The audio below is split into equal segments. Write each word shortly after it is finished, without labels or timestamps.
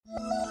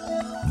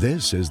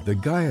This is the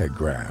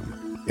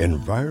Gaiagram,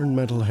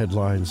 environmental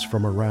headlines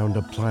from around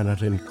a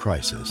planet in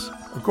crisis.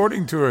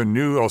 According to a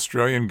new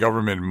Australian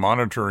government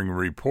monitoring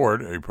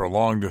report, a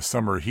prolonged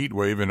summer heat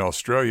wave in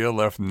Australia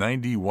left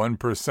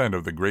 91%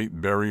 of the Great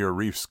Barrier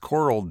Reef's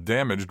coral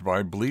damaged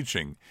by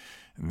bleaching.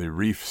 The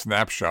Reef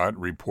Snapshot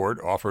report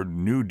offered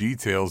new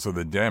details of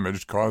the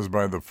damage caused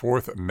by the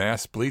fourth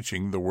mass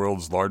bleaching the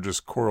world's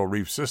largest coral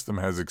reef system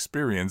has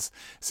experienced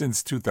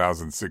since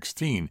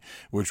 2016,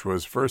 which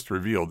was first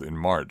revealed in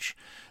March.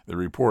 The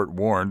report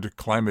warned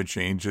climate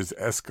change is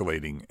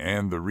escalating,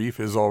 and the reef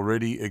is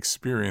already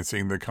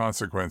experiencing the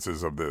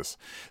consequences of this.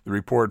 The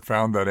report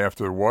found that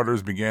after the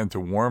waters began to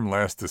warm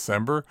last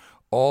December,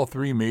 all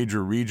three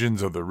major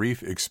regions of the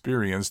reef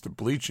experienced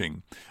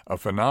bleaching, a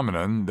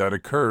phenomenon that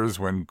occurs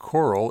when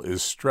coral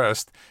is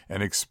stressed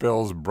and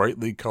expels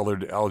brightly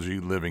colored algae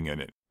living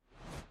in it.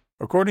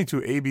 According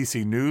to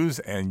ABC News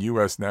and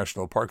U.S.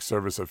 National Park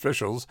Service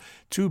officials,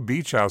 2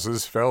 beach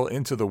houses fell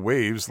into the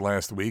waves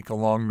last week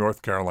along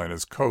North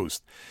Carolina's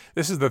coast.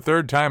 This is the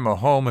third time a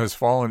home has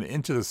fallen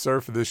into the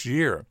surf this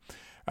year.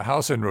 A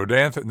house in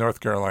Rodanthe, North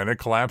Carolina,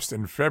 collapsed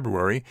in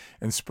February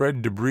and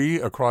spread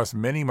debris across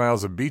many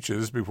miles of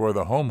beaches before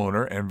the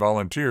homeowner and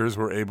volunteers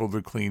were able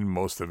to clean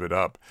most of it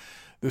up.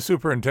 The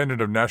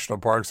superintendent of National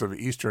Parks of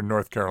Eastern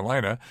North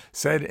Carolina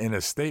said in a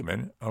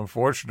statement,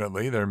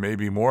 "Unfortunately, there may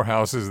be more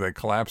houses that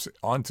collapse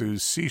onto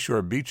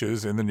seashore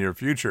beaches in the near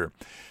future.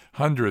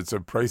 Hundreds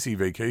of pricey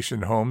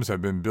vacation homes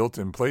have been built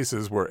in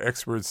places where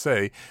experts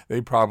say they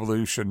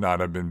probably should not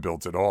have been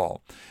built at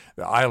all.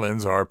 The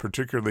islands are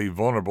particularly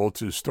vulnerable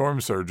to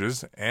storm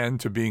surges and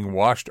to being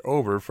washed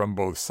over from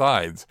both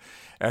sides.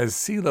 As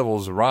sea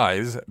levels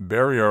rise,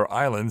 barrier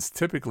islands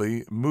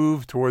typically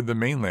move toward the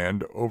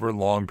mainland over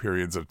long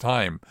periods of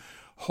time.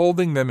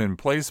 Holding them in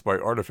place by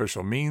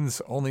artificial means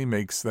only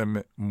makes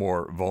them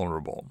more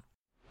vulnerable."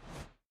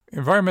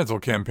 Environmental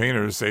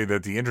campaigners say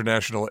that the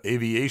international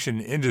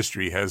aviation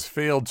industry has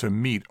failed to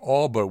meet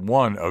all but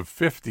one of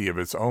 50 of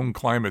its own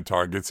climate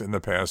targets in the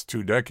past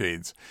 2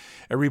 decades.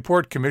 A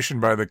report commissioned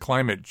by the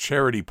climate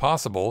charity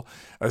Possible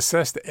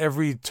assessed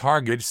every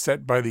target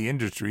set by the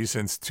industry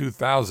since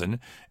 2000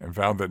 and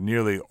found that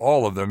nearly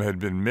all of them had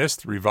been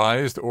missed,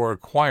 revised, or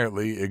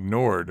quietly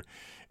ignored.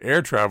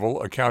 Air travel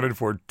accounted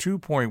for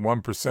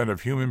 2.1%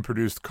 of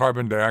human-produced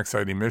carbon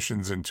dioxide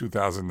emissions in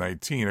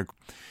 2019.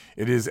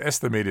 It is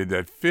estimated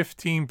that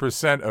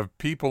 15% of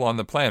people on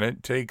the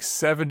planet take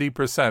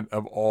 70%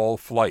 of all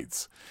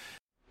flights.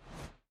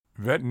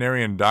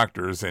 Veterinarian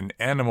doctors and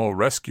animal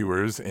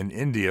rescuers in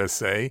India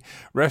say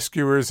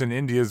rescuers in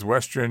India's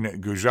western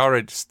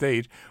Gujarat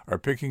state are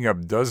picking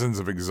up dozens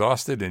of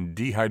exhausted and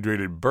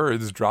dehydrated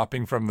birds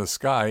dropping from the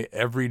sky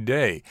every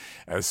day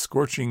as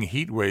scorching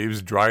heat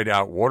waves dried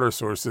out water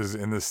sources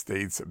in the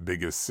state's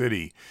biggest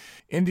city.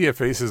 India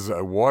faces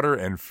a water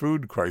and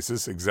food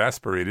crisis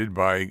exacerbated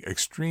by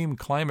extreme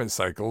climate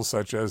cycles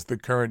such as the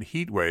current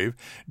heat wave,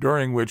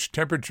 during which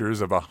temperatures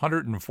of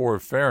 104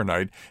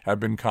 Fahrenheit have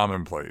been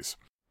commonplace.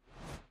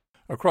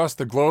 Across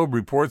the globe,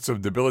 reports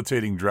of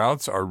debilitating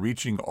droughts are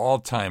reaching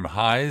all-time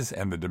highs,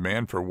 and the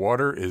demand for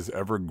water is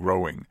ever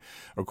growing.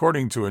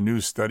 According to a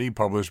new study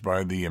published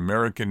by the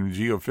American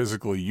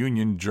Geophysical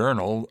Union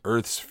journal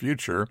Earth's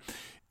Future,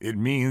 it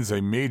means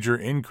a major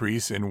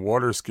increase in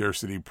water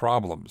scarcity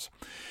problems.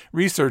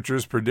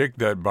 Researchers predict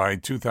that by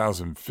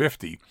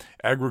 2050,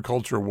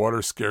 agriculture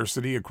water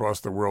scarcity across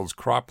the world's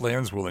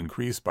croplands will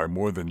increase by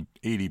more than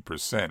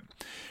 80%.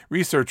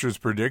 Researchers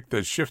predict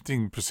that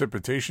shifting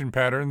precipitation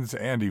patterns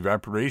and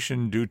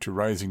evaporation due to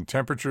rising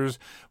temperatures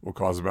will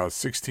cause about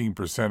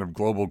 16% of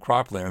global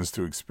croplands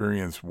to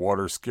experience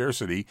water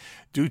scarcity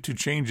due to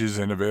changes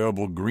in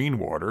available green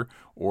water,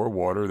 or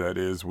water that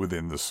is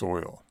within the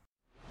soil.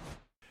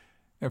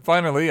 And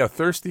finally, a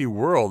thirsty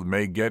world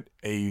may get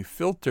a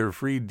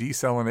filter-free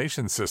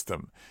desalination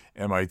system.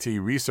 MIT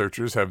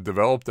researchers have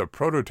developed a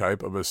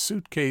prototype of a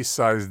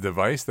suitcase-sized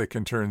device that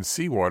can turn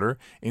seawater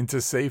into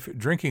safe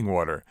drinking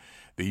water.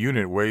 The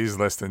unit weighs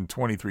less than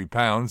 23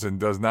 pounds and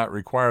does not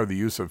require the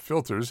use of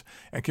filters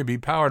and can be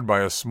powered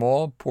by a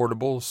small,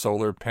 portable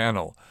solar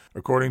panel.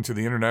 According to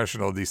the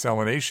International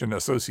Desalination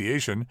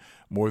Association,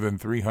 more than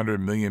 300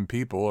 million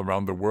people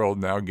around the world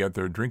now get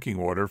their drinking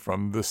water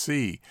from the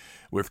sea.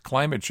 With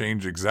climate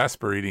change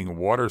exacerbating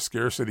water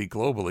scarcity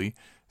globally,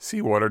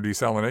 seawater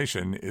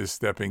desalination is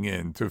stepping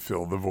in to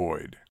fill the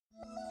void.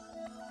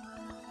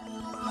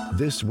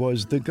 This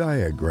was the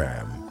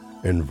Gaiagram,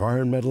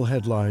 environmental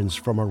headlines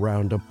from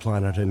around a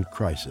planet in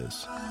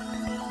crisis.